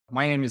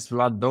My name is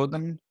Vlad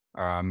Dodan.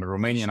 I'm a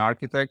Romanian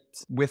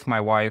architect. With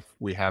my wife,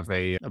 we have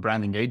a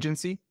branding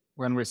agency.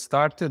 When we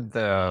started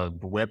the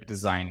web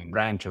design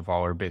branch of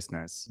our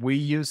business, we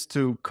used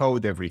to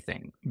code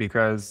everything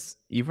because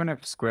even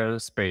if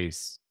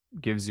Squarespace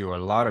gives you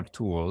a lot of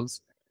tools,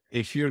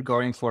 if you're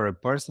going for a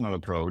personal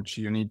approach,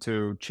 you need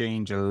to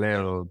change a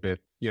little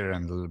bit here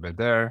and a little bit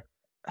there.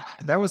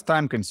 That was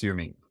time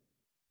consuming,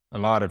 a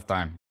lot of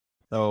time.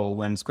 So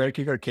when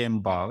SquareKicker came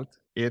about,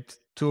 it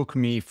took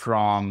me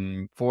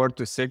from 4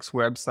 to 6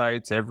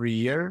 websites every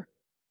year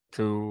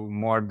to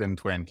more than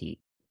 20.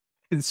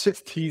 It's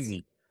just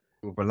easy.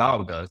 It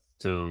allowed us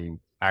to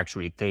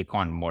actually take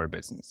on more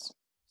business.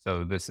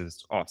 So this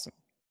is awesome.